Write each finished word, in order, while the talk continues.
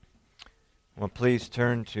Well, please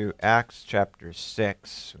turn to Acts chapter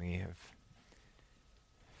 6. We have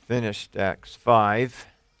finished Acts 5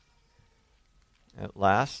 at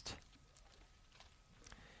last.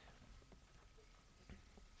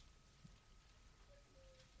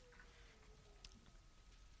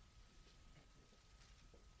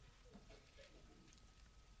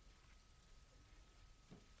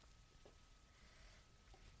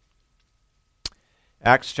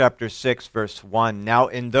 Acts chapter 6, verse 1. Now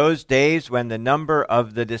in those days when the number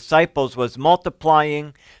of the disciples was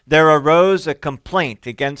multiplying, there arose a complaint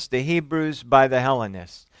against the Hebrews by the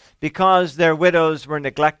Hellenists, because their widows were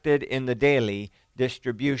neglected in the daily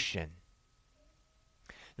distribution.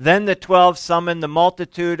 Then the 12 summoned the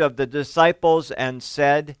multitude of the disciples and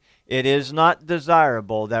said, It is not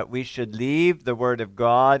desirable that we should leave the word of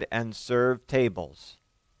God and serve tables.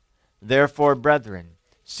 Therefore, brethren,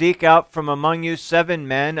 seek out from among you 7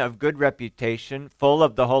 men of good reputation, full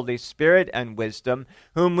of the Holy Spirit and wisdom,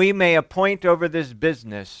 whom we may appoint over this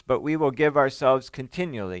business, but we will give ourselves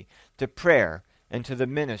continually to prayer and to the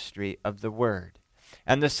ministry of the word.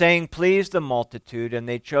 And the saying pleased the multitude, and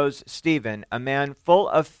they chose Stephen, a man full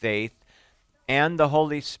of faith and the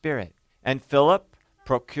Holy Spirit, and Philip,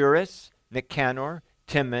 Prochorus, Nicanor,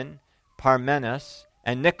 Timon, Parmenas,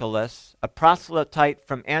 and Nicholas, a proselyte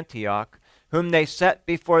from Antioch, whom they set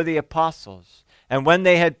before the apostles. And when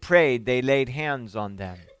they had prayed, they laid hands on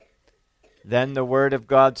them. Then the word of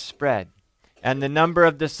God spread, and the number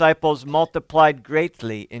of disciples multiplied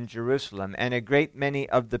greatly in Jerusalem, and a great many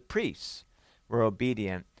of the priests were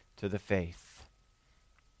obedient to the faith.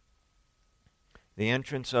 The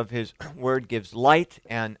entrance of his word gives light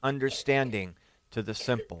and understanding to the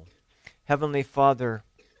simple. Heavenly Father,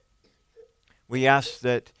 we ask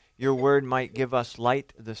that your word might give us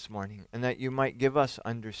light this morning, and that you might give us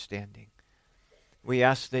understanding. We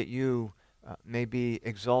ask that you may be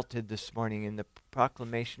exalted this morning in the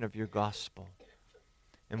proclamation of your gospel.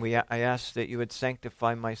 And I ask that you would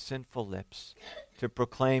sanctify my sinful lips to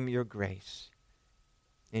proclaim your grace.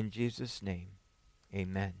 In Jesus' name,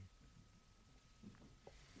 amen.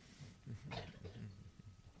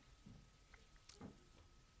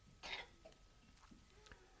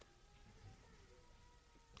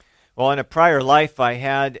 Well, in a prior life, I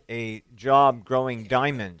had a job growing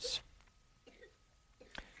diamonds.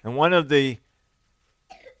 And one of the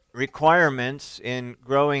requirements in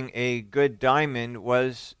growing a good diamond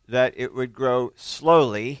was that it would grow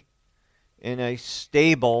slowly in a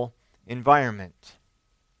stable environment.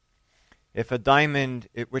 If a diamond,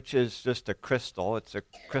 which is just a crystal, it's a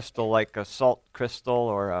crystal like a salt crystal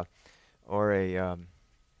or a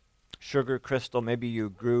sugar crystal. Maybe you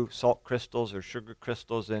grew salt crystals or sugar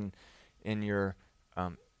crystals in your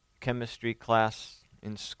chemistry class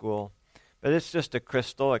in school. But it's just a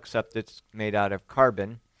crystal, except it's made out of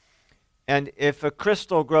carbon. And if a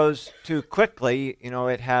crystal grows too quickly,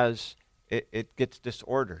 it gets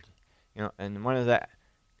disordered. And one of the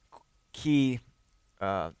key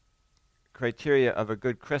criteria of a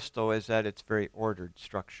good crystal is that it's very ordered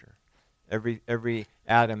structure. Every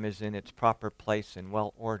atom is in its proper place and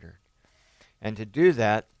well ordered. And to do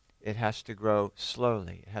that, it has to grow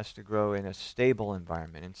slowly. It has to grow in a stable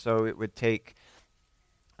environment. And so it would take,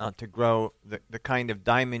 to grow the kind of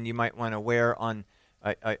diamond you might want to wear on,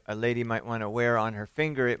 a lady might want to wear on her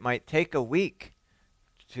finger, it might take a week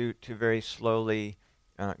to very slowly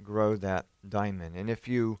grow that diamond. And if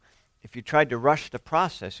you tried to rush the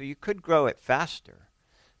process, so you could grow it faster,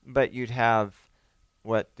 but you'd have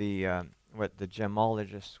what the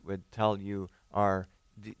gemologists would tell you are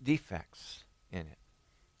defects in it,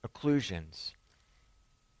 occlusions.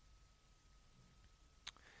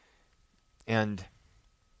 And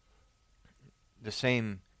the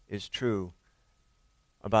same is true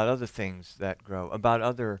about other things that grow, about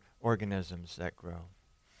other organisms that grow.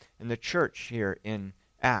 And the church here in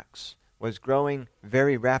Acts was growing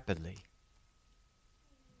very rapidly.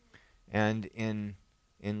 And in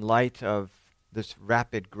light of this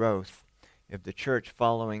rapid growth of the church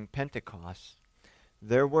following Pentecost,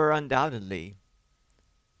 there were undoubtedly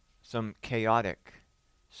some chaotic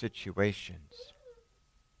situations.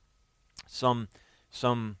 Some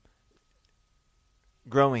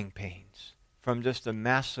growing pains from just the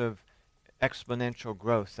massive exponential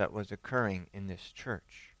growth that was occurring in this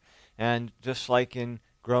church. And just like in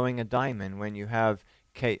growing a diamond, when you have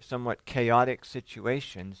somewhat chaotic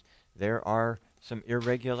situations, there are some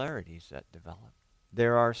irregularities that develop.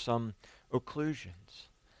 There are some occlusions,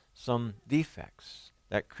 some defects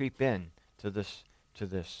that creep in to this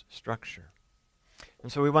structure.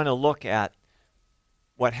 And so we want to look at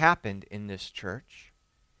what happened in this church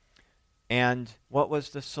and what was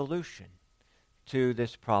the solution to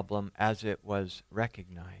this problem as it was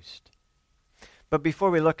recognized. But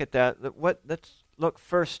before we look at that, let's look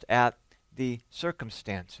first at the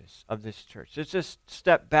circumstances of this church. Let's just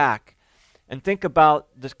step back and think about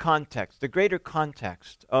this context, the greater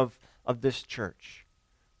context of this church.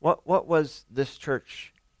 What was this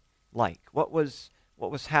church like? What was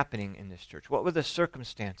happening in this church? What were the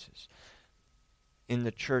circumstances in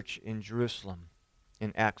the church in Jerusalem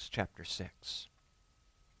in Acts chapter 6?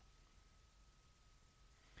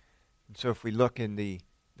 And so if we look in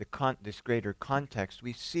this greater context,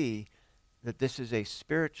 we see that this is a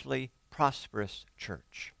spiritually prosperous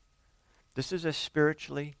church. This is a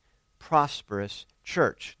spiritually prosperous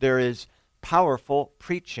church. There is powerful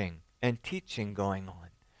preaching and teaching going on.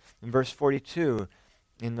 In verse 42,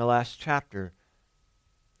 in the last chapter,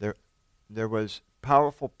 there was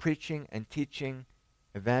powerful preaching and teaching,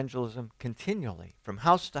 evangelism continually, from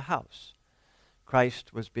house to house.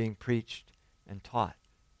 Christ was being preached and taught.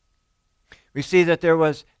 We see that there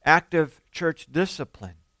was active church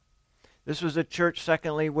discipline. This was a church,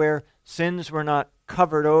 secondly, where sins were not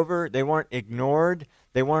covered over, they weren't ignored,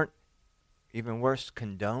 they weren't, even worse,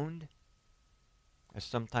 condoned, as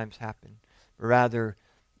sometimes happened. Rather,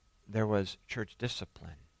 there was church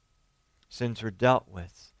discipline. Sins were dealt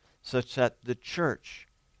with, such that the church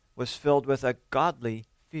was filled with a godly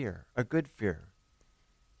fear, a good fear,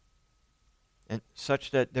 and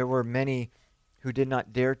such that there were many who did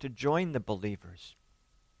not dare to join the believers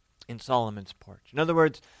in Solomon's porch. In other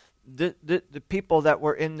words, the people that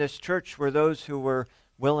were in this church were those who were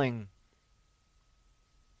willing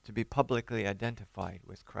to be publicly identified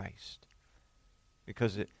with Christ,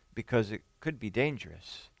 because it could be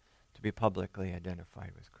dangerous to be publicly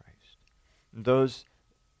identified with Christ. And those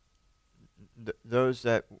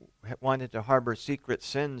that wanted to harbor secret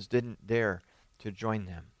sins didn't dare to join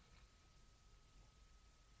them.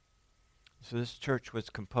 So this church was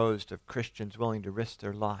composed of Christians willing to risk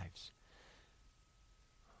their lives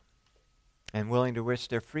and willing to risk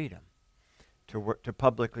their freedom to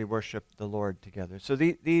publicly worship the Lord together. So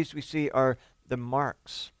these we see are the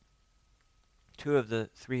marks, two of the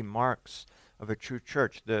three marks of a true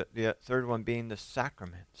church, the third one being the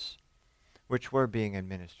sacraments, which were being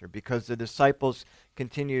administered, because the disciples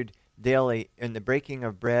continued daily in the breaking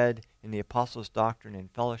of bread, in the apostles' doctrine and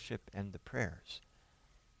fellowship, and the prayers.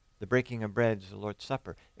 The breaking of bread is the Lord's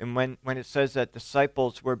Supper. And when it says that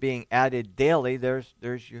disciples were being added daily, there's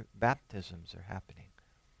your baptisms are happening.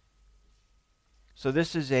 So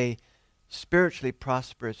this is a spiritually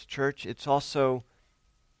prosperous church. It's also,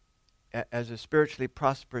 as a spiritually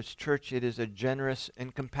prosperous church, it is a generous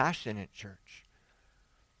and compassionate church.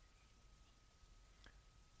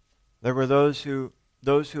 There were those who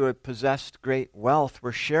had possessed great wealth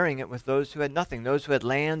were sharing it with those who had nothing. Those who had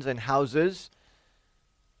lands and houses,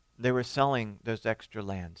 they were selling those extra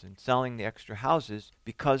lands and selling the extra houses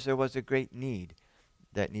because there was a great need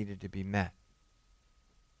that needed to be met.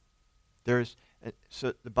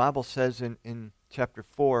 So the Bible says in chapter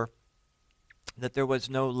 4 that there was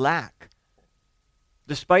no lack.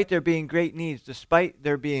 Despite there being great needs, despite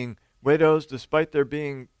there being widows, despite there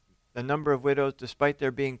being a number of widows, despite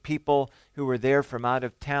there being people who were there from out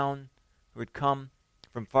of town, who had come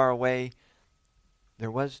from far away,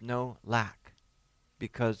 there was no lack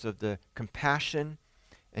because of the compassion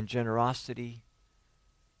and generosity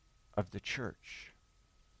of the church.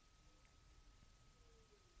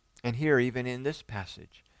 And here, even in this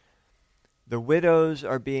passage, the widows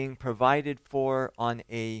are being provided for on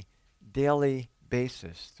a daily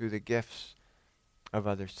basis through the gifts of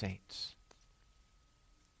other saints.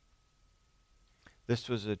 This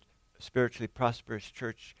was a spiritually prosperous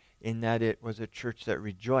church in that it was a church that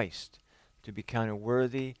rejoiced to be counted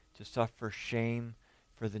worthy to suffer shame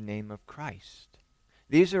for the name of Christ.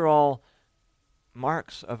 These are all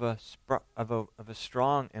marks of a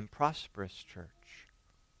strong and prosperous church.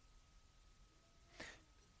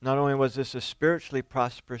 Not only was this a spiritually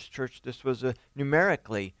prosperous church, this was a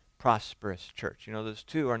numerically prosperous church. You know, those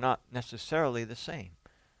two are not necessarily the same.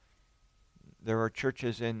 There are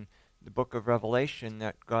churches in the book of Revelation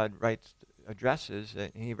that God addresses,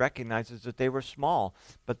 and he recognizes that they were small,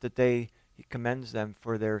 but that he commends them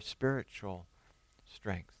for their spiritual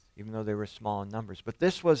strength, even though they were small in numbers. But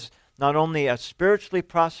this was not only a spiritually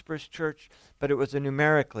prosperous church, but it was a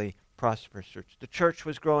numerically prosperous church. The church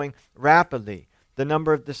was growing rapidly. The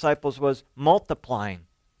number of disciples was multiplying,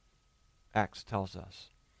 Acts tells us.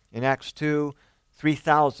 In Acts 2,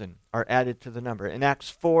 3,000 are added to the number. In Acts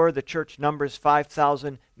 4, the church numbers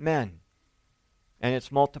 5,000 men, and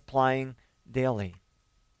it's multiplying daily.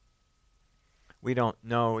 We don't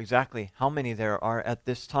know exactly how many there are at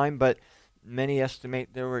this time, but many estimate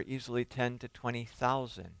there were easily 10 to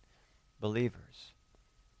 20,000 believers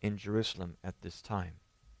in Jerusalem at this time.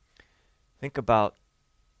 Think about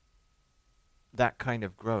that kind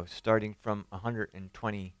of growth, starting from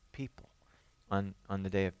 120 people on the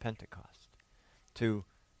day of Pentecost to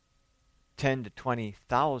 10 to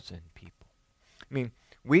 20,000 people. I mean,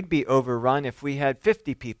 we'd be overrun if we had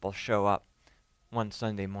 50 people show up one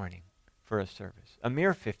Sunday morning for a service. A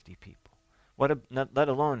mere 50 people. Let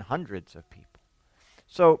alone hundreds of people.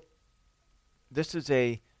 So this is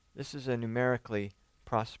a numerically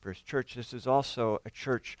prosperous church. This is also a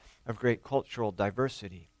church of great cultural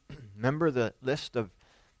diversity. Remember the list of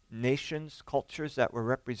nations, cultures that were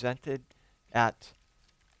represented at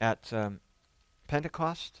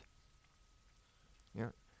Pentecost? Yeah.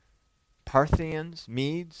 Parthians,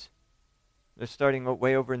 Medes, they're starting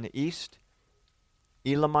way over in the east.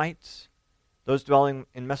 Elamites, those dwelling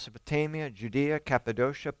in Mesopotamia, Judea,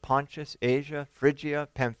 Cappadocia, Pontus, Asia, Phrygia,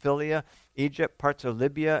 Pamphylia, Egypt, parts of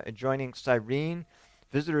Libya adjoining Cyrene,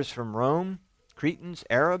 visitors from Rome, Cretans,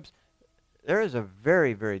 Arabs. There is a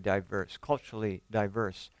very, very diverse, culturally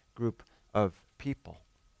diverse group of people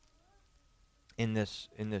in this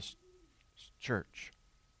church.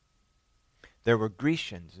 There were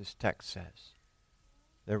Grecians, this text says.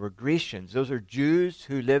 There were Grecians. Those are Jews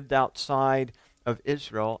who lived outside of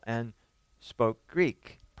Israel and spoke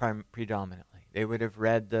Greek predominantly. They would have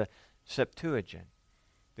read the Septuagint,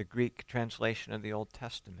 the Greek translation of the Old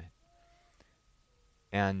Testament.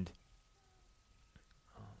 And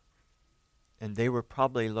they were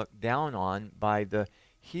probably looked down on by the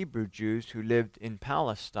Hebrew Jews who lived in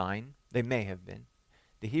Palestine. They may have been.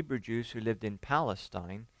 The Hebrew Jews who lived in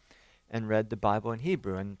Palestine and read the Bible in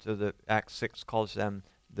Hebrew. And so the Acts 6 calls them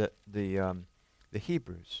the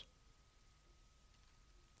Hebrews.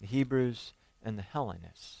 The Hebrews and the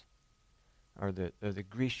Hellenists are the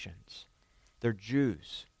Grecians. They're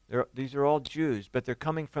Jews. These are all Jews, but they're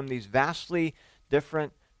coming from these vastly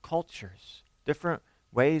different cultures, different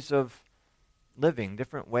ways of living,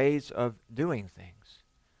 different ways of doing things.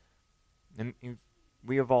 And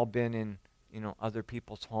we have all been in, other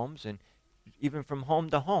people's homes, and even from home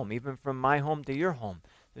to home, even from my home to your home,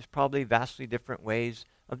 there's probably vastly different ways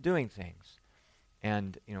of doing things.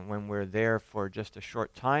 And, when we're there for just a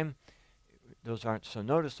short time, those aren't so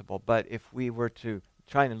noticeable. But if we were to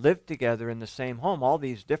try and live together in the same home, all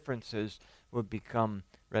these differences would become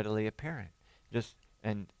readily apparent. Just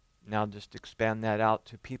expand that out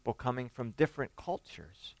to people coming from different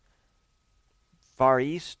cultures. Far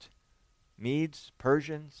East, Medes,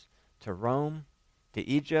 Persians, to Rome, to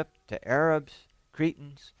Egypt, to Arabs,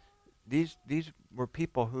 Cretans. These were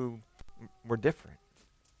people who were different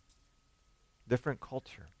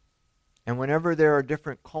culture. And whenever there are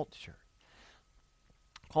different cultures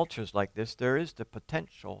like this, there is the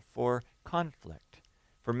potential for conflict,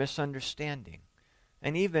 for misunderstanding,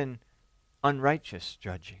 and even unrighteous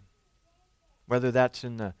judging, whether that's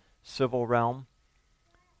in the civil realm,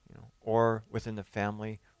 or within the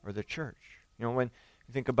family or the church. When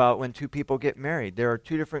you think about when two people get married, there are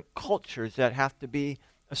two different cultures that have to be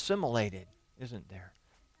assimilated, isn't there?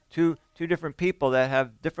 Two different people that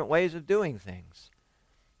have different ways of doing things.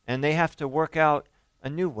 And they have to work out a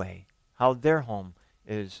new way, how their home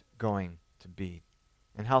is going to be,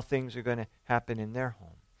 and how things are going to happen in their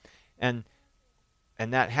home. And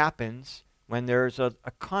that happens when there's a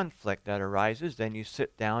conflict that arises. Then you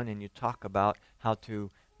sit down and you talk about how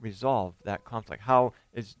to resolve that conflict. How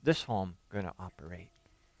is this home going to operate?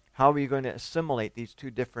 How are you going to assimilate these two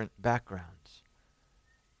different backgrounds?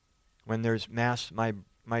 When there's mass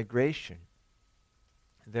migration,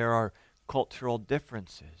 there are cultural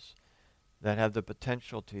differences that have the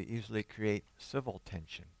potential to easily create civil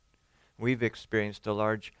tension. We've experienced a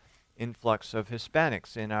large influx of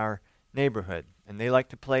Hispanics in our neighborhood, and they like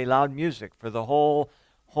to play loud music for the whole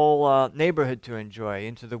neighborhood to enjoy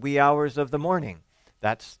into the wee hours of the morning.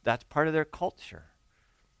 That's part of their culture,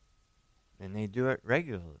 and they do it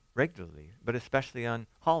regularly, but especially on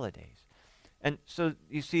holidays. And so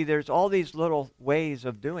you see, there's all these little ways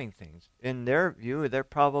of doing things. In their view, they're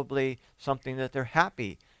probably something that they're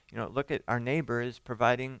happy. Look at our neighbor is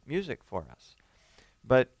providing music for us.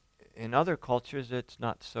 But in other cultures, it's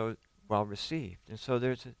not so well received. And so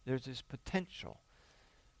there's this potential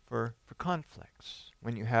for conflicts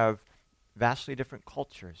when you have vastly different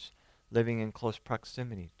cultures living in close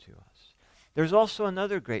proximity to us. There's also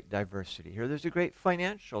another great diversity here. There's a great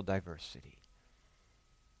financial diversity.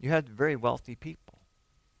 You had very wealthy people,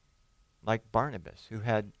 like Barnabas, who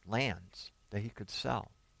had lands that he could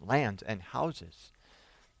sell, lands and houses.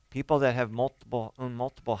 People that have own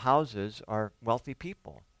multiple houses are wealthy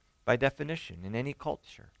people, by definition, in any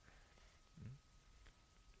culture.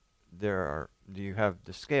 you have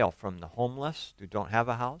the scale from the homeless who don't have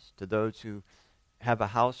a house to those who have a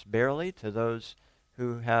house barely to those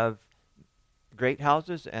who have great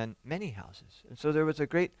houses and many houses. And so there was a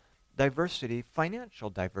great diversity, financial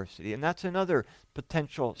diversity, and that's another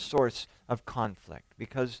potential source of conflict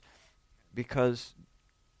because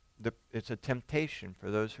it's a temptation for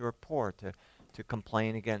those who are poor to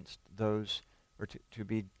complain against those, or to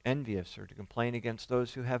be envious, or to complain against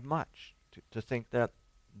those who have much, to think that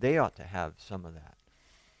they ought to have some of that.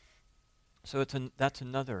 So that's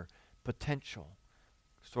another potential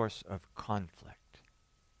source of conflict.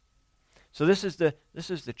 So this is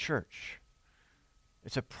the church.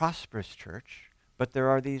 It's a prosperous church, but there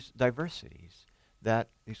are these diversities,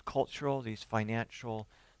 these cultural, these financial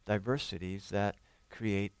diversities that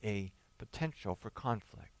create a potential for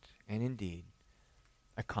conflict. And indeed,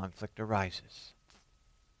 a conflict arises.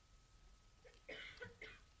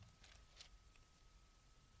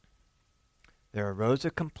 There arose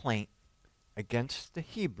a complaint against the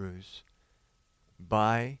Hebrews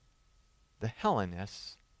by the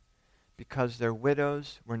Hellenists because their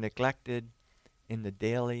widows were neglected in the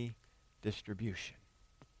daily distribution.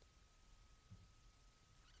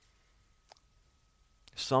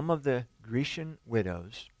 Some of the Grecian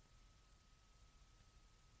widows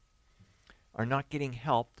are not getting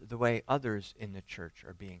helped the way others in the church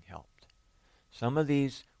are being helped. Some of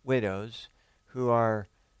these widows who are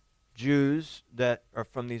Jews that are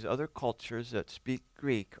from these other cultures that speak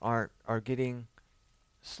Greek are getting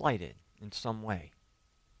slighted in some way.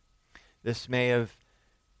 This may have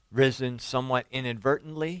risen somewhat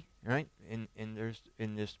inadvertently, right? In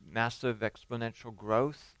this massive exponential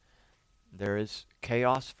growth, there is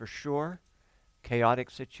chaos for sure, chaotic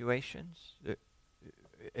situations. The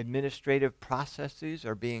administrative processes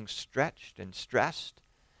are being stretched and stressed.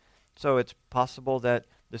 So it's possible that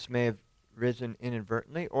this may have risen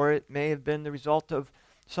inadvertently, or it may have been the result of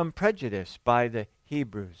some prejudice by the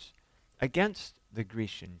Hebrews against the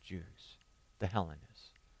Grecian Jews, the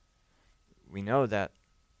Hellenists. We know that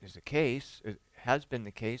is the case. It has been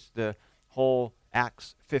the case. The whole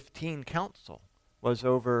Acts 15 council was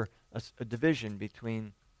over a division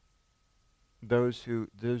between those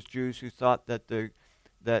Jews who thought that the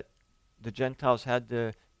Gentiles had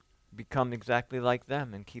to become exactly like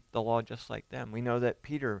them and keep the law just like them. We know that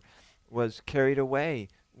Peter was carried away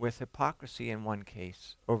with hypocrisy in one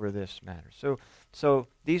case over this matter. So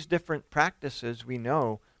these different practices we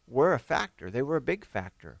know were a factor. They were a big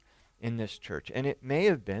factor in this church. And it may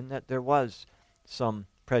have been that there was some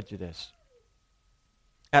prejudice.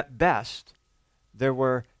 At best, there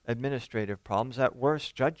were administrative problems. At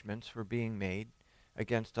worst, judgments were being made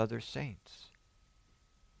against other saints.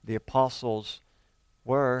 The apostles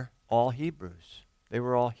were all Hebrews. They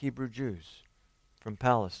were all Hebrew Jews from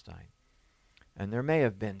Palestine. And there may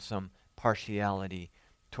have been some partiality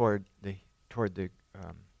toward the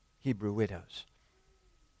Hebrew widows.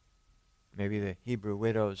 Maybe the Hebrew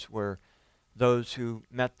widows were those who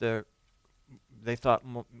they thought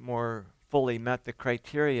more fully met the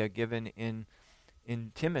criteria given in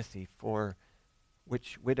Timothy for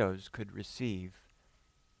which widows could receive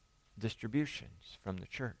distributions from the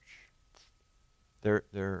church.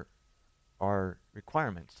 There are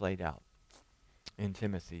requirements laid out in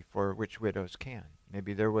Timothy for which widows can.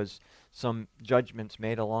 Maybe there was some judgments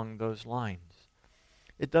made along those lines.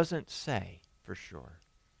 It doesn't say for sure.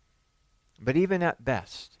 But even at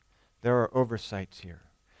best, there are oversights here.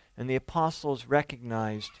 And the apostles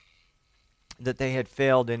recognized that they had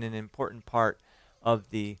failed in an important part of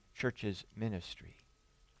the church's ministry.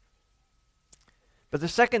 But the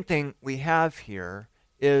second thing we have here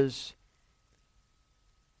is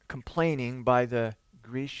complaining by the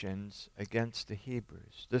Grecians against the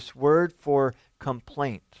Hebrews. This word for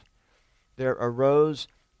complaint. There arose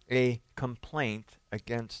a complaint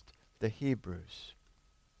against the Hebrews.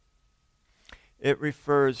 It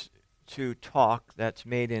refers to talk that's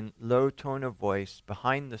made in low tone of voice,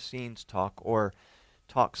 behind the scenes talk, or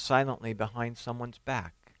talk silently behind someone's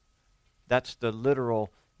back. That's the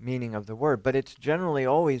literal meaning of the word, but it's generally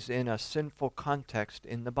always in a sinful context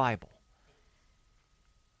in the Bible.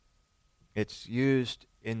 It's used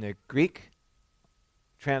in the Greek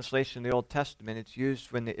translation of the Old Testament. It's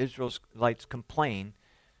used when the Israelites complain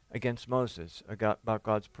against Moses about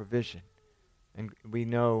God's provision. And we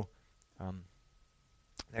know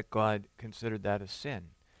that God considered that a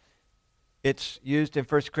sin. It's used in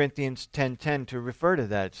 1 Corinthians 10:10 to refer to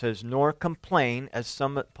that. It says, nor complain, as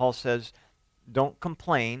some, Paul says, don't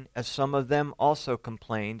complain, as some of them also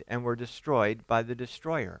complained and were destroyed by the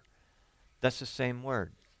destroyer. That's the same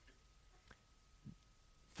word.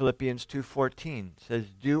 Philippians 2:14 says,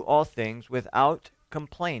 do all things without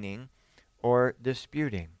complaining or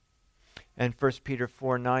disputing. And 1 Peter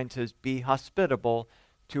 4:9 says, "Be hospitable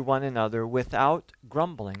to one another without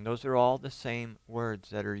grumbling." Those are all the same words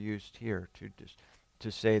that are used here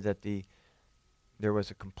to say that there was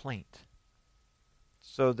a complaint.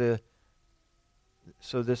 So this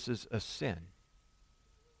is a sin.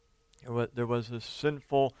 There was a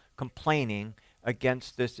sinful complaining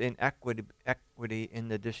against this inequity in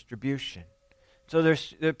the distribution. So there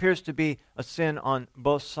appears to be a sin on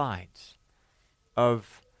both sides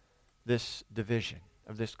of this division,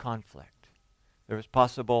 of this conflict. There was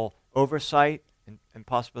possible oversight and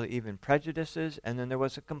possibly even prejudices, and then there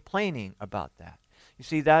was a complaining about that. You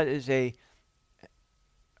see, that is a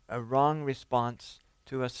wrong response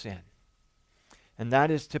to a sin. And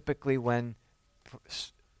that is typically when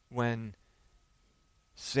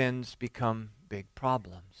sins become big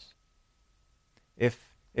problems.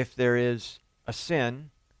 If there is a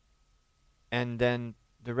sin and then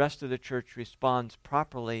the rest of the church responds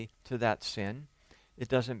properly to that sin, it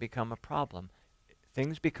doesn't become a problem.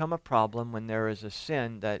 Things become a problem when there is a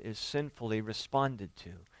sin that is sinfully responded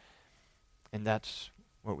to. And that's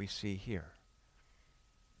what we see here.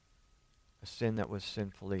 A sin that was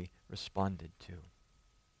sinfully responded to.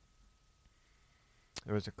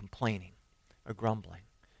 There was a complaining, a grumbling.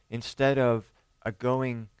 Instead of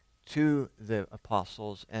going to the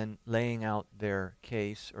apostles and laying out their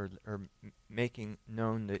case or making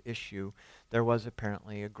known the issue, there was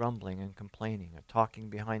apparently a grumbling and complaining, a talking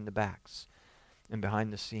behind the backs and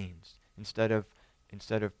behind the scenes, instead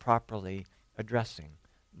of properly addressing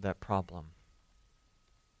that problem.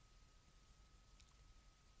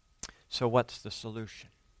 So what's the solution?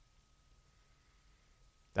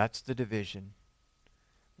 That's the division.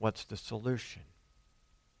 What's the solution?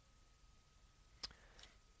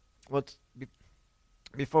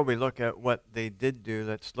 Before we look at what they did do,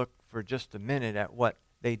 let's look for just a minute at what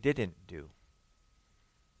they didn't do.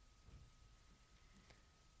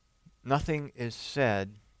 Nothing is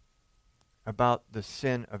said about the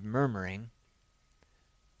sin of murmuring.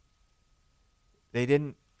 They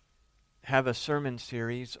didn't have a sermon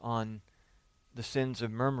series on the sins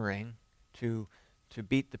of murmuring to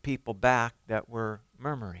beat the people back that were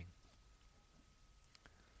murmuring,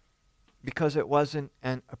 because it wasn't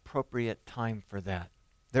an appropriate time for that.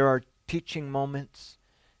 There are teaching moments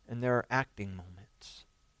and there are acting moments.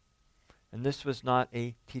 And this was not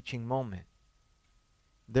a teaching moment.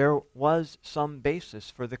 There was some basis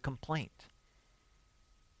for the complaint.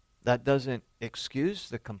 That doesn't excuse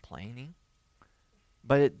the complaining,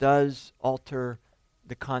 but it does alter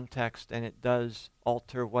the context and it does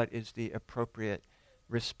alter what is the appropriate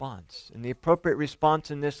response. And the appropriate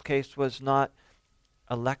response in this case was not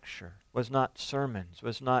a lecture, was not sermons,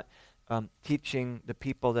 was not teaching the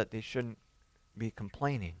people that they shouldn't be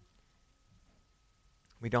complaining.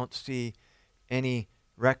 We don't see any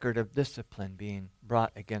record of discipline being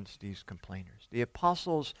brought against these complainers. The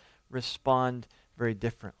apostles respond very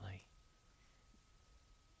differently.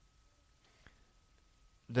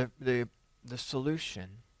 The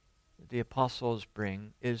solution the apostles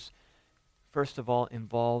bring is, first of all,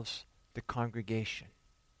 involves the congregation.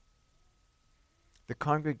 The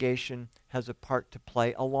congregation has a part to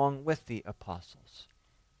play along with the apostles.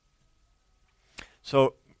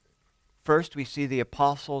 So, first we see the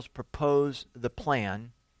apostles propose the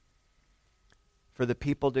plan for the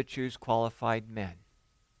people to choose qualified men.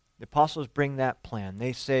 The apostles bring that plan.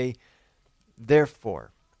 They say,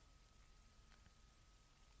 therefore,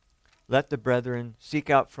 let the brethren seek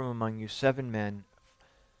out from among you 7 men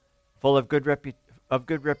full of good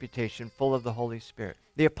reputation, full of the Holy Spirit.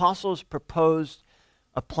 The apostles proposed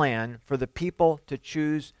a plan for the people to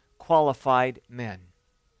choose qualified men.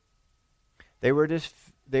 They were to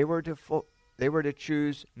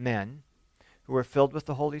choose men who were filled with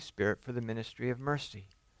the Holy Spirit for the ministry of mercy.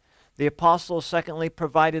 The apostles, secondly,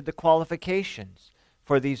 provided the qualifications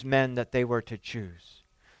for these men that they were to choose.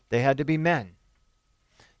 They had to be men.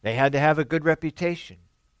 They had to have a good reputation.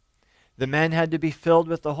 The men had to be filled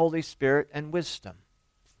with the Holy Spirit and wisdom.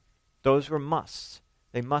 Those were musts.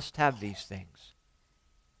 They must have these things.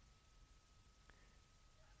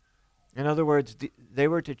 In other words, they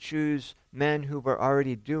were to choose men who were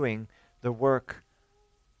already doing the work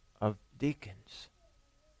of deacons.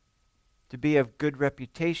 To be of good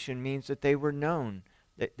reputation means that they were known.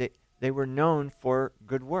 They were known for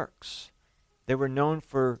good works. They were known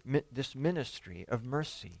for this ministry of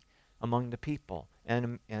mercy among the people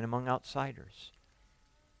and among outsiders.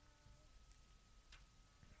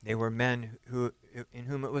 They were men in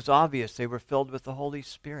whom it was obvious they were filled with the Holy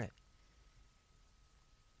Spirit.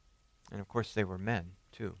 And of course they were men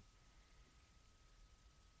too.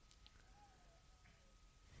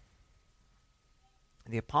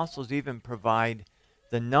 The apostles even provide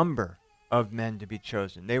the number of men to be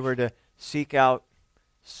chosen. They were to seek out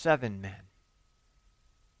 7 men.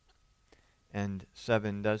 And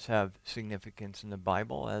 7 does have significance in the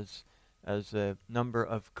Bible as a number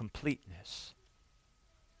of completeness.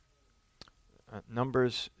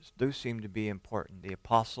 Numbers do seem to be important. The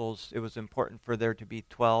apostles, it was important for there to be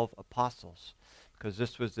 12 apostles because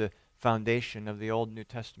this was the foundation of the Old New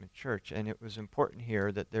Testament church, and it was important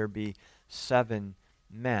here that there be 7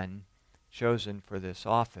 men chosen for this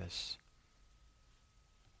office.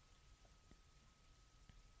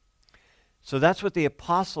 So that's what the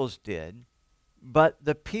apostles did, but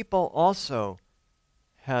the people also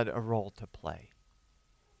had a role to play.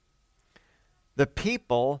 The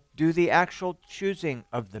people do the actual choosing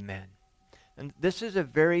of the men. And this is a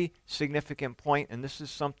very significant point, and this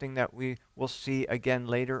is something that we will see again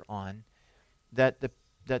later on, that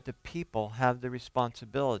the people have the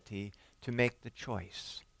responsibility to make the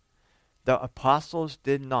choice. The apostles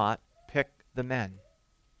did not pick the men.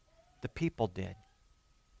 The people did.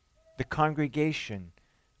 The congregation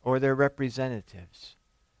or their representatives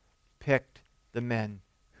picked the men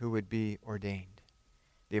who would be ordained.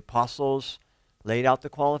 The apostles laid out the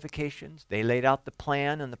qualifications. They laid out the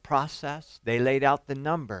plan and the process. They laid out the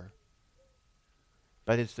number.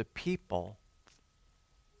 But it's the people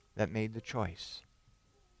that made the choice,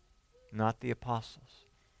 not the apostles.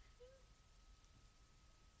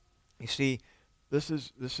 You see, this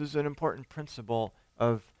is an important principle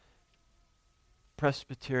of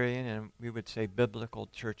Presbyterian and we would say biblical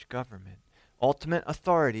church government. Ultimate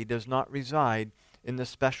authority does not reside in the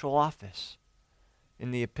special office. In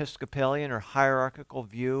the Episcopalian or hierarchical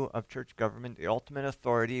view of church government, the ultimate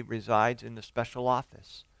authority resides in the special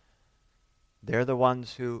office. They're the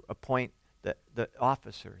ones who appoint the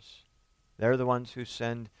officers. They're the ones who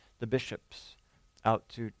send the bishops out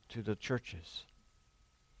to the churches.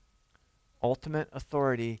 Ultimate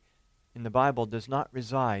authority in the Bible does not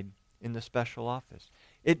reside in the special office.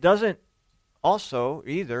 It doesn't also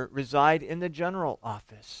either reside in the general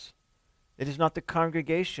office. It is not the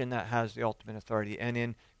congregation that has the ultimate authority. And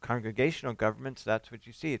in congregational governments, that's what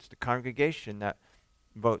you see. It's the congregation that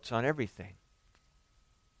votes on everything.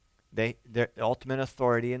 The ultimate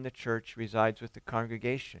authority in the church resides with the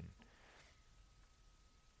congregation.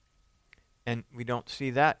 And we don't see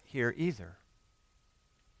that here either.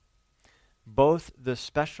 Both the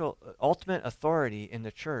ultimate authority in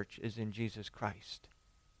the church is in Jesus Christ.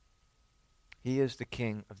 He is the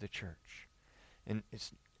king of the church. And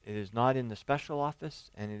it is not in the special office,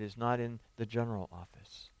 and it is not in the general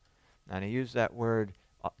office. And I use that word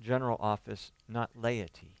general office, not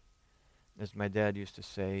laity. As my dad used to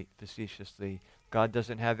say facetiously, God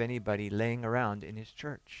doesn't have anybody laying around in his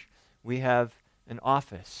church. We have an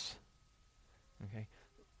office. Okay?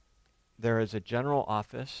 There is a general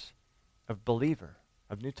office of believer,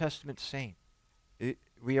 of New Testament saint.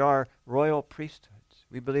 We are royal priesthoods.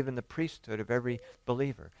 We believe in the priesthood of every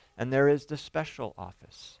believer. And there is the special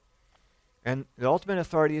office. And the ultimate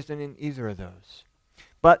authority isn't in either of those.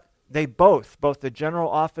 But they both the general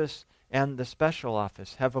office and the special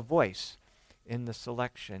office, have a voice in the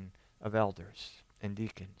selection of elders and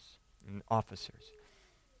deacons and officers.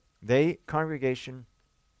 Congregation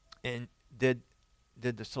did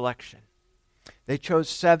the selection. They chose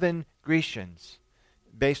 7 Grecians.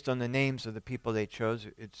 Based on the names of the people they chose,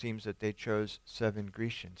 it seems that they chose 7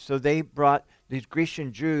 Grecians. So they brought these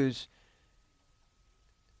Grecian Jews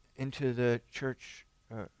into the church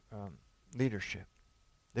leadership.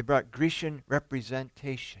 They brought Grecian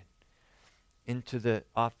representation into the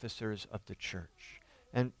officers of the church,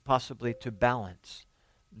 and possibly to balance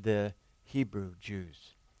the Hebrew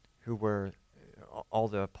Jews, who were all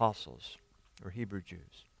the apostles were Hebrew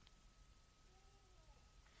Jews.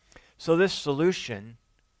 So this solution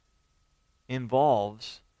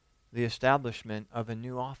involves the establishment of a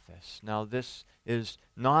new office. Now, this is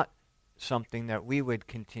not something that we would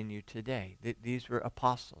continue today. These were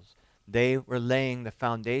apostles. They were laying the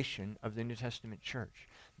foundation of the New Testament church.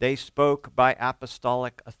 They spoke by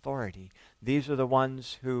apostolic authority. These are the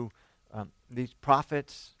ones who, these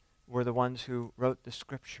prophets were the ones who wrote the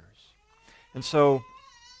scriptures. And so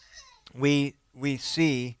we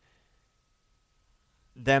see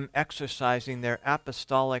them exercising their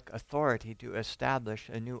apostolic authority to establish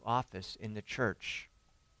a new office in the church.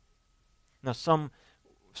 Now, some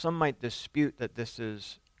might dispute that this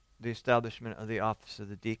is the establishment of the office of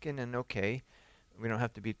the deacon, and okay, we don't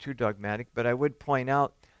have to be too dogmatic, but I would point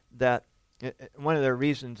out that one of their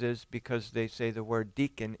reasons is because they say the word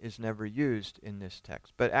deacon is never used in this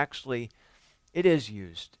text, but actually it is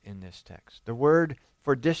used in this text. The word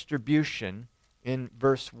for distribution in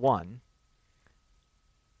verse 1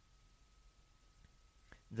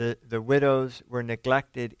 the widows were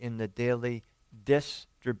neglected in the daily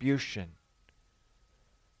distribution.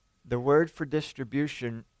 The word for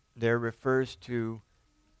distribution there refers to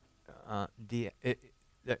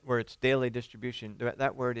where it's daily distribution.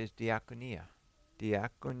 That word is diakonia.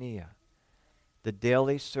 Diakonia. The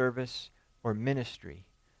daily service or ministry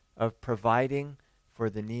of providing for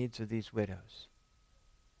the needs of these widows.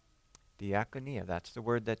 Diakonia, that's the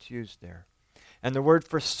word that's used there. And the word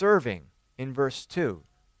for serving in verse 2.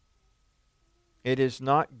 It is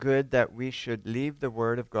not good that we should leave the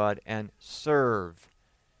word of God and serve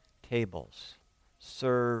tables.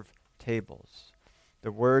 Serve tables.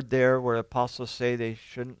 The word there where apostles say they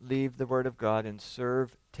shouldn't leave the word of God and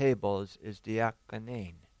serve tables is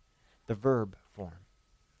diakonein, the verb form.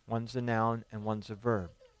 One's a noun and one's a verb.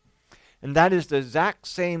 And that is the exact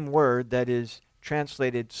same word that is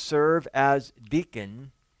translated serve as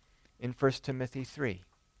deacon in 1 Timothy 3.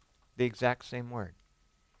 The exact same word.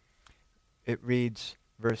 It reads,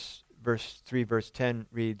 verse 3, verse 10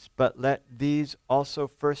 reads, but let these also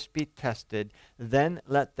first be tested, then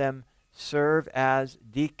let them serve as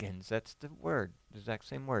deacons. That's the word, the exact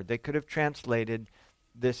same word. They could have translated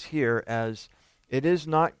this here as, it is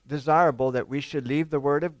not desirable that we should leave the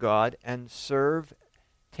word of God and serve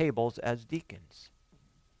tables as deacons.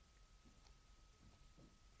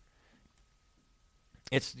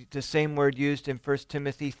 It's the same word used in 1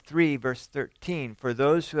 Timothy 3, verse 13. For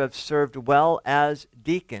those who have served well as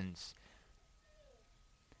deacons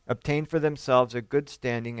obtain for themselves a good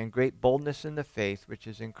standing and great boldness in the faith which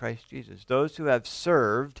is in Christ Jesus. Those who have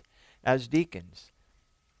served as deacons.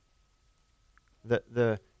 That's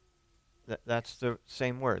the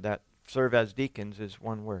same word. That serve as deacons is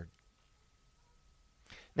one word.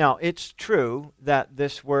 Now, it's true that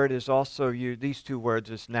this word is also used, these two words,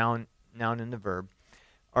 this noun and the verb,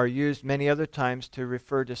 are used many other times to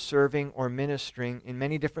refer to serving or ministering in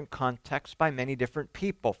many different contexts by many different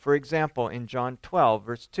people. For example, in John 12,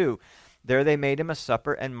 verse 2, there they made him a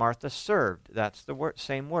supper and Martha served. That's the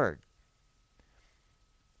same word.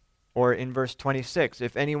 Or in verse 26,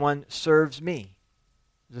 if anyone serves me,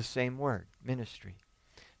 the same word, ministry.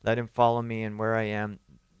 Let him follow me, and where I am,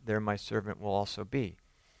 there my servant will also be.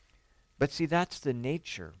 But see, that's the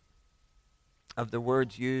nature of the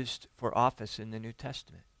words used for office in the New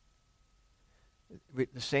Testament.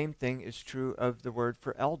 The same thing is true of the word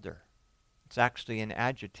for elder. It's actually an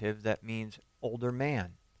adjective that means older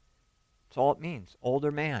man. That's all it means,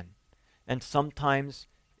 older man. And sometimes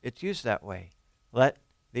it's used that way. Let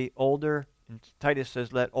the older, and Titus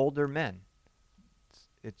says, let older men.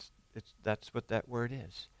 That's what that word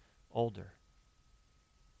is, older.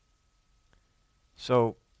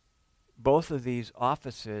 So both of these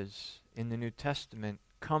offices in the New Testament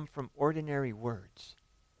come from ordinary words.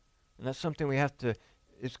 And that's something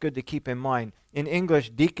it's good to keep in mind. In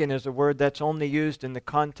English, deacon is a word that's only used in the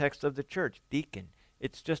context of the church, deacon.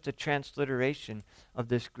 It's just a transliteration of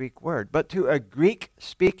this Greek word. But to a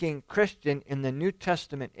Greek-speaking Christian in the New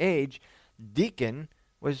Testament age, deacon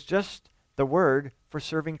was just the word for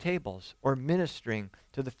serving tables or ministering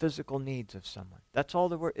to the physical needs of someone. That's all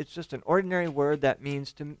the word. It's just an ordinary word that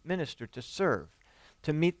means to minister, to serve,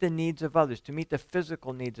 to meet the needs of others, to meet the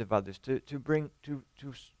physical needs of others, to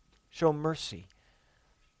show mercy,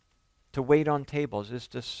 to wait on tables, is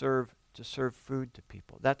to serve food to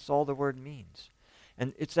people. That's all the word means.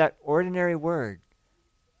 And it's that ordinary word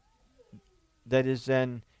that is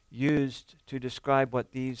then used to describe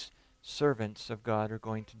what these servants of God are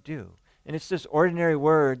going to do. And it's this ordinary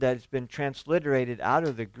word that has been transliterated out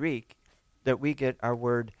of the Greek that we get our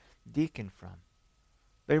word deacon from.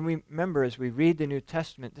 But remember, as we read the New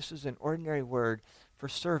Testament, this is an ordinary word for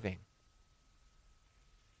serving.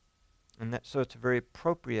 And so it's a very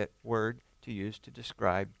appropriate word to use to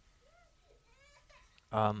describe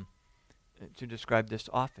this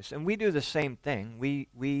office. And we do the same thing.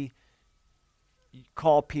 We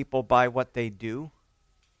call people by what they do.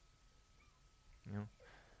 You know,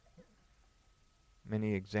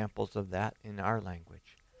 many examples of that in our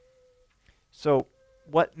language. So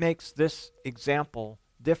what makes this example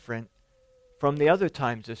different from the other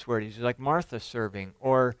times this word is like Martha serving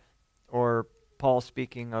or Paul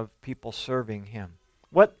speaking of people serving him?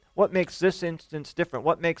 What makes this instance different?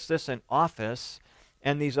 What makes this an office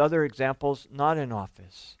and these other examples not an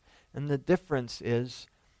office? And the difference is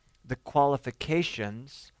the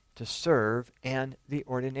qualifications to serve and the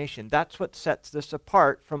ordination. That's what sets this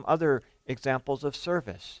apart from other examples of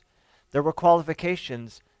service. There were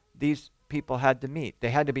qualifications these people had to meet.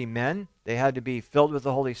 They had to be men. They had to be filled with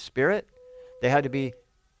the Holy Spirit. They had to be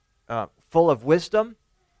full of wisdom.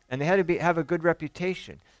 And they had to have a good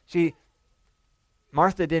reputation. See,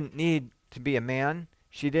 Martha didn't need to be a man,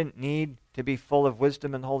 She didn't need to be full of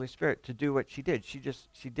wisdom and the Holy Spirit to do what she did. She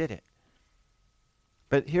did it.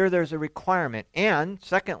 But here there's a requirement. And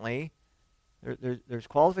secondly, there's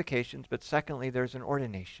qualifications, but secondly, there's an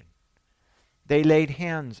ordination. They laid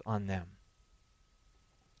hands on them.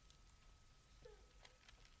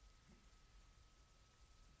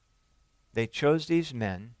 They chose these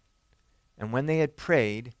men, and when they had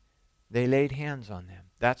prayed, they laid hands on them.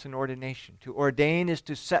 That's an ordination. To ordain is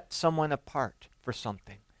to set someone apart for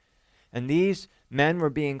something. And these men were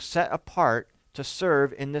being set apart to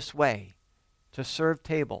serve in this way, to serve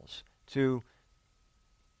tables, to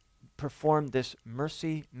perform this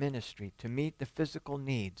mercy ministry, to meet the physical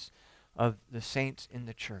needs of the saints in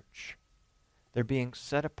the church. They're being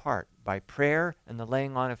set apart by prayer and the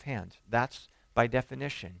laying on of hands. That's, by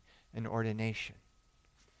definition, an ordination.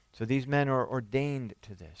 So these men are ordained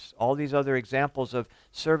to this. All these other examples of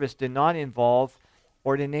service did not involve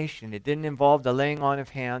ordination. It didn't involve the laying on of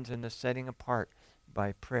hands and the setting apart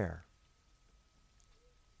by prayer.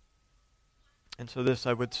 And so this,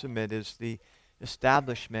 I would submit, is the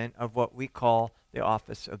establishment of what we call the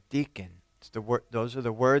office of deacon. Those are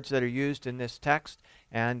the words that are used in this text,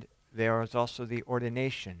 and there is also the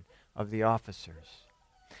ordination of the officers.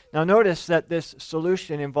 Now notice that this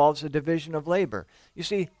solution involves a division of labor. You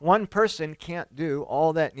see, one person can't do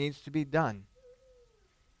all that needs to be done.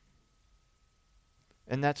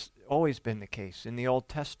 And that's always been the case. In the Old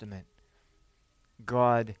Testament,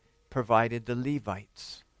 God provided the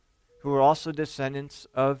Levites, who were also descendants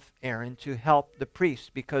of Aaron, to help the priests,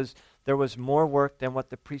 because there was more work than what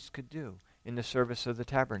the priests could do in the service of the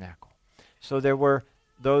tabernacle. So there were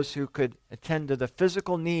those who could attend to the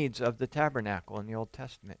physical needs of the tabernacle in the Old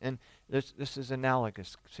Testament. And this is an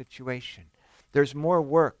analogous situation. There's more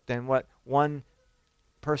work than what one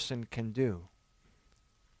person can do.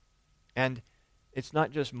 And it's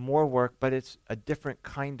not just more work, but it's a different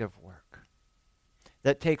kind of work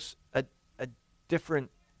that takes a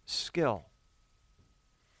different skill.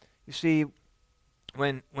 You see,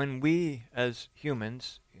 when we as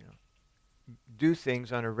humans, do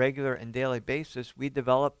things on a regular and daily basis, we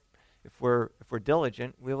develop, if we're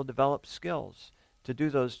diligent, we will develop skills to do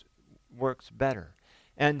those works better.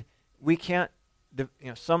 And we can't,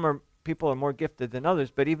 people are more gifted than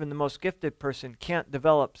others, but even the most gifted person can't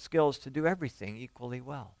develop skills to do everything equally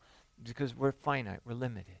well, because we're finite, we're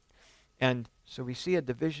limited. And so we see a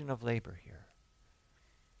division of labor here.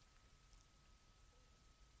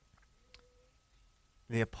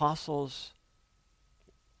 The apostles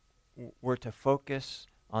were to focus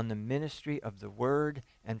on the ministry of the word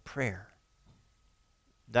and prayer.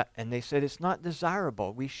 And they said it's not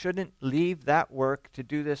desirable. We shouldn't leave that work to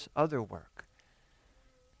do this other work.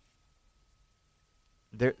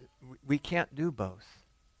 We can't do both.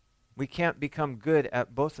 We can't become good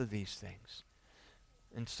at both of these things.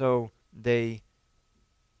 And so they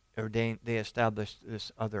established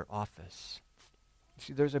this other office.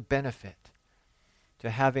 See, there's a benefit to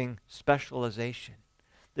having specialization.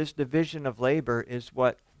 This division of labor is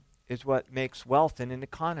what makes wealth in an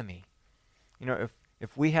economy.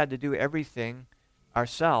 If we had to do everything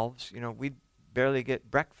ourselves, we'd barely get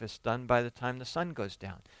breakfast done by the time the sun goes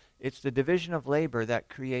down. It's the division of labor that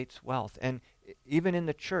creates wealth. And even in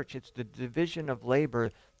the church, it's the division of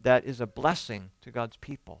labor that is a blessing to God's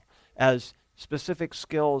people, as specific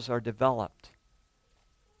skills are developed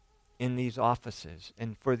in these offices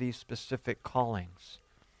and for these specific callings.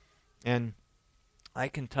 And I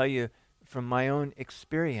can tell you from my own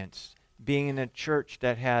experience, being in a church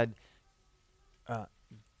that had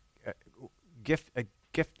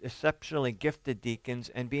exceptionally gifted deacons,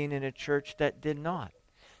 and being in a church that did not.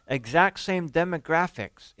 Exact same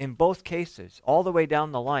demographics in both cases, all the way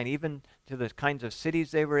down the line, even to the kinds of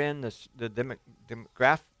cities they were in, the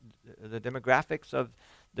demographics of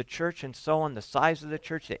the church and so on, the size of the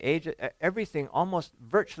church, the age, everything almost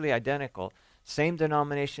virtually identical, same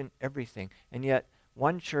denomination, everything. And yet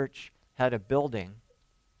one church had a building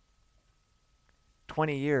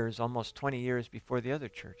almost 20 years before the other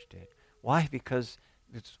church did. Why? Because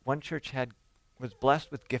one church was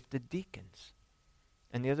blessed with gifted deacons,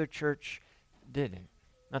 and the other church didn't.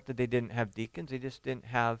 Not that they didn't have deacons, they just didn't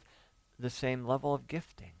have the same level of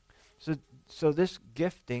gifting. So this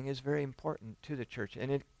gifting is very important to the church,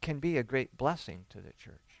 and it can be a great blessing to the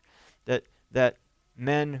church. That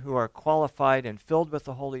men who are qualified and filled with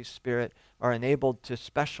the Holy Spirit are enabled to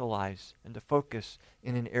specialize and to focus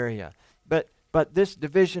in an area. But this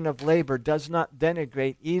division of labor does not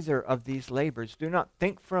denigrate either of these labors. Do not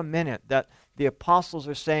think for a minute that the apostles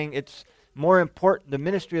are saying it's more important, the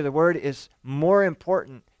ministry of the word is more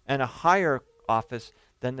important and a higher office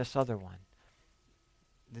than this other one.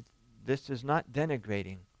 this is not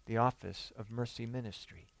denigrating the office of mercy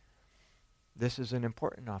ministry. This is an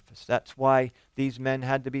important office. That's why these men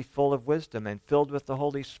had to be full of wisdom and filled with the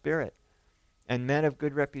Holy Spirit and men of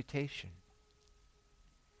good reputation.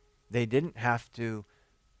 They didn't have to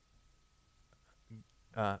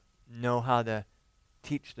know how to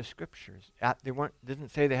teach the Scriptures. Didn't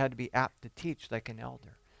say they had to be apt to teach like an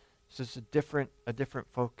elder. So it's a different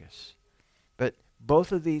focus. But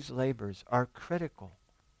both of these labors are critical.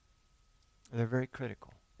 They're very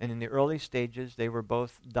critical. And in the early stages, they were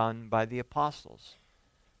both done by the apostles.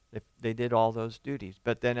 They did all those duties.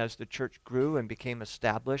 But then as the church grew and became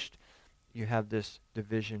established, you have this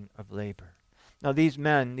division of labor. Now these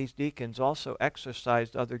men, these deacons, also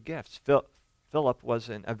exercised other gifts. Philip was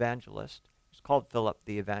an evangelist. He's called Philip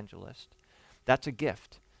the evangelist. That's a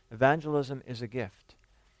gift. Evangelism is a gift.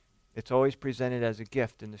 It's always presented as a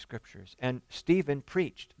gift in the Scriptures. And Stephen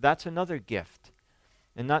preached. That's another gift.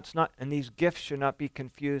 And these gifts should not be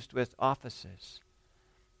confused with offices.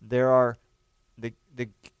 There are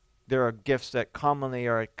gifts that commonly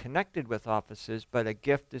are connected with offices, but a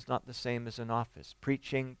gift is not the same as an office.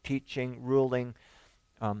 Preaching, teaching, ruling,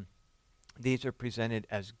 these are presented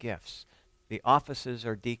as gifts. The offices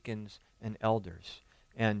are deacons and elders,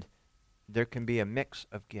 and there can be a mix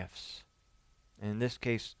of gifts. And in this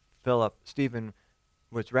case, Stephen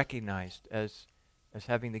was recognized as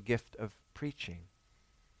having the gift of preaching.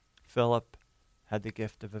 Philip had the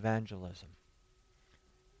gift of evangelism.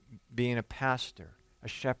 Being a pastor, a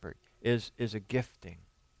shepherd, is a gifting.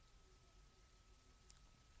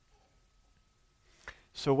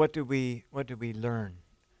 So what do we learn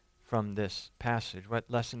from this passage? What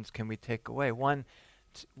lessons can we take away? One,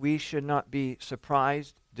 we should not be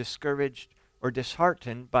surprised, discouraged, or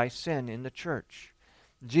disheartened by sin in the church.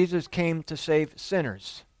 Jesus came to save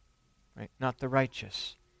sinners, right? Not the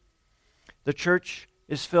righteous. The church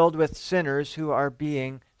is filled with sinners who are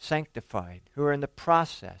being sanctified, who are in the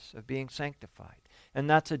process of being sanctified. And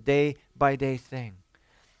that's a day-by-day thing.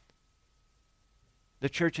 The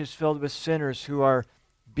church is filled with sinners who are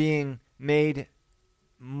being made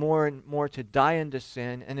more and more to die unto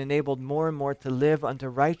sin and enabled more and more to live unto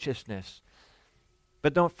righteousness.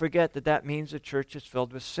 But don't forget that means the church is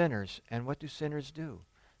filled with sinners. And what do sinners do?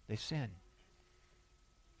 They sin.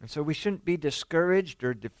 And so we shouldn't be discouraged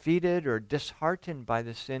or defeated or disheartened by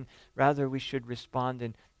the sin. Rather, we should respond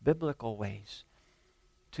in biblical ways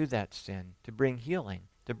to that sin, to bring healing,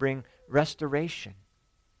 to bring restoration,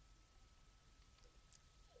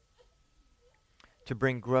 to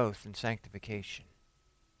bring growth and sanctification.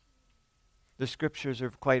 The Scriptures are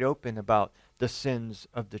quite open about the sins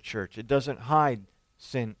of the church. It doesn't hide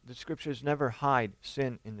sin. The Scriptures never hide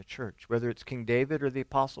sin in the church, whether it's King David or the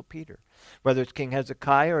Apostle Peter, whether it's King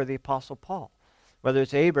Hezekiah or the Apostle Paul, whether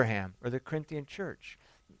it's Abraham or the Corinthian church.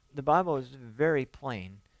 The Bible is very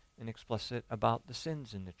plain and explicit about the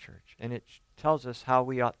sins in the church, and it tells us how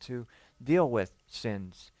we ought to deal with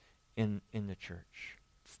sins in the church.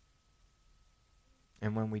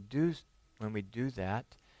 And when we do that,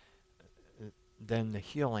 then the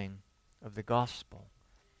healing of the gospel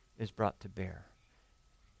is brought to bear.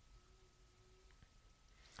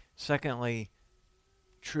 Secondly,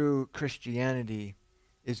 true Christianity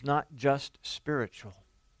is not just spiritual.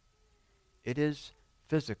 It is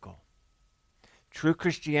physical. True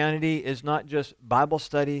Christianity is not just Bible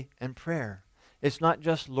study and prayer. It's not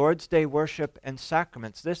just Lord's Day worship and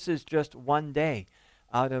sacraments. This is just one day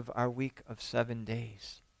out of our week of 7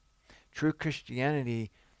 days. True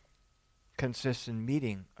Christianity consists in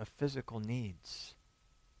meeting of physical needs.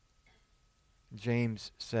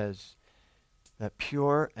 James says that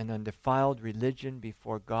pure and undefiled religion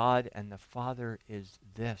before God and the Father is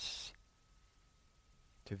this: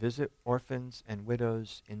 to visit orphans and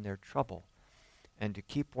widows in their trouble, and to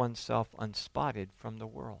keep oneself unspotted from the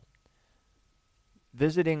world.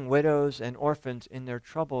 Visiting widows and orphans in their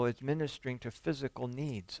trouble is ministering to physical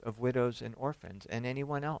needs of widows and orphans and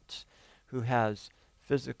anyone else who has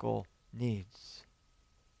physical needs.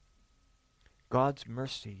 God's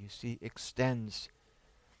mercy, you see, extends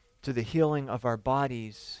to the healing of our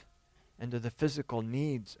bodies and to the physical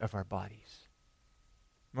needs of our bodies.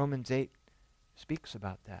 Romans 8 speaks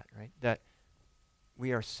about that, right? That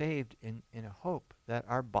we are saved in a hope that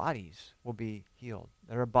our bodies will be healed,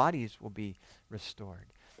 that our bodies will be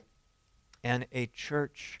restored. And a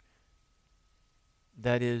church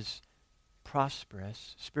that is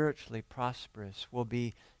prosperous, spiritually prosperous, will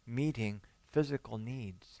be meeting physical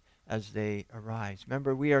needs as they arise.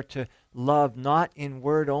 Remember, we are to love not in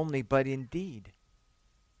word only, but in deed.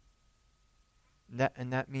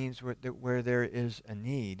 That means where there is a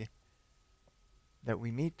need, that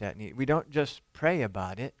we meet that need. We don't just pray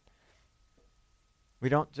about it, We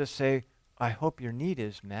don't just say, I hope your need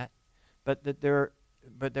is met, but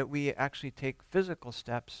that we actually take physical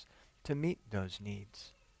steps to meet those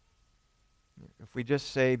needs. If we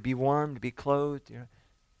just say, be warmed, be clothed,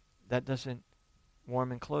 that doesn't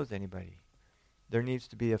warm and clothe anybody. There needs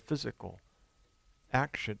to be a physical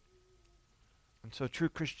action. And so true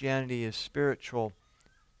Christianity is spiritual,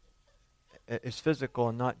 is physical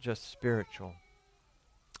and not just spiritual.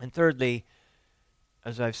 And thirdly,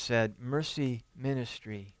 as I've said, mercy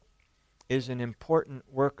ministry is an important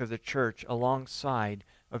work of the church alongside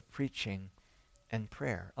of preaching and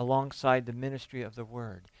prayer, alongside the ministry of the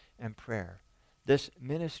word and prayer. This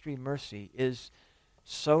ministry mercy is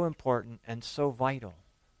so important and so vital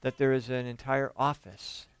that there is an entire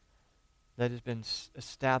office that has been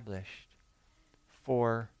established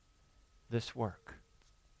for this work.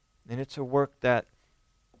 And it's a work that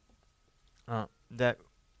that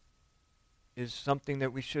is something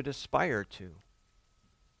that we should aspire to.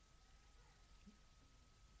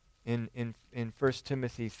 In 1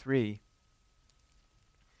 Timothy 3,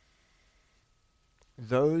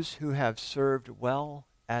 those who have served well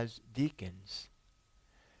as deacons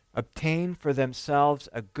obtain for themselves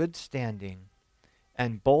a good standing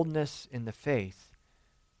and boldness in the faith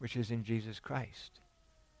which is in Jesus Christ.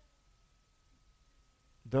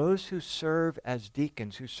 Those who serve as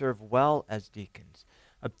deacons, who serve well as deacons,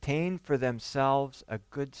 obtain for themselves a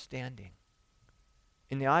good standing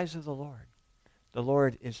in the eyes of the Lord. The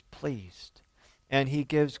Lord is pleased, and he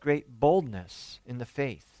gives great boldness in the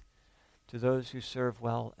faith to those who serve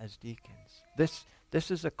well as deacons.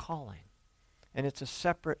 This is a calling, and it's a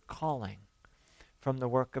separate calling from the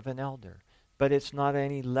work of an elder, but it's not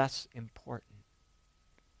any less important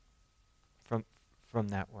from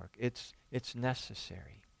that work. It's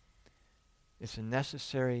necessary. It's a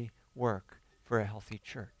necessary work for a healthy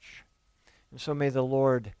church. And so may the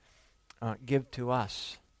Lord give to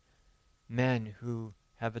us men who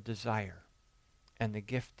have a desire and the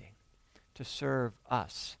gifting to serve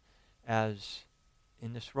us as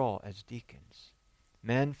in this role as deacons.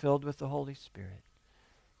 Men filled with the Holy Spirit,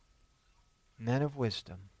 men of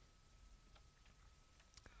wisdom,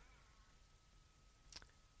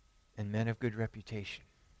 and men of good reputation.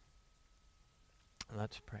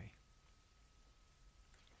 Let's pray.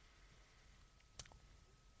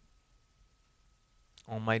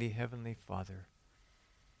 Almighty Heavenly Father,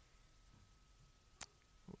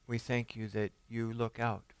 we thank you that you look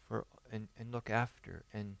out for and look after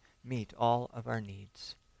and meet all of our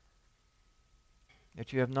needs.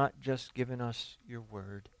 That you have not just given us your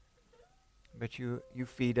word, but you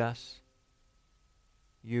feed us,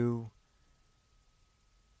 you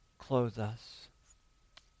clothe us,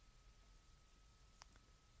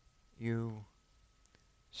 you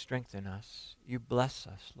strengthen us, you bless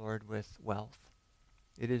us, Lord, with wealth.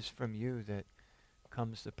 It is from you that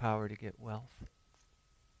comes the power to get wealth.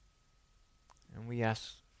 And we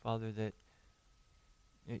ask, Father, that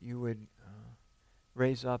you would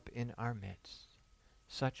raise up in our midst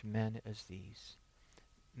such men as these,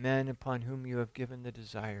 men upon whom you have given the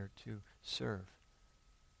desire to serve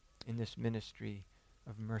in this ministry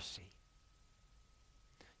of mercy,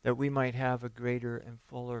 that we might have a greater and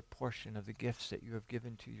fuller portion of the gifts that you have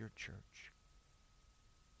given to your church,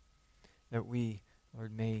 that we,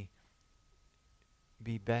 Lord, may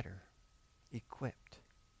be better equipped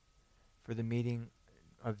for the meeting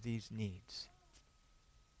of these needs.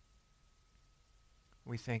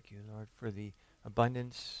 We thank you, Lord, for the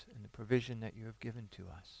abundance and the provision that you have given to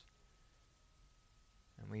us.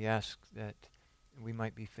 And we ask that we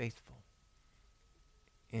might be faithful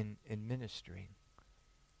in administering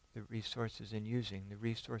the resources and using the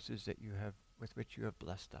resources that you have, with which you have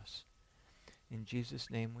blessed us. In Jesus'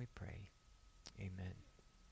 name we pray. Amen.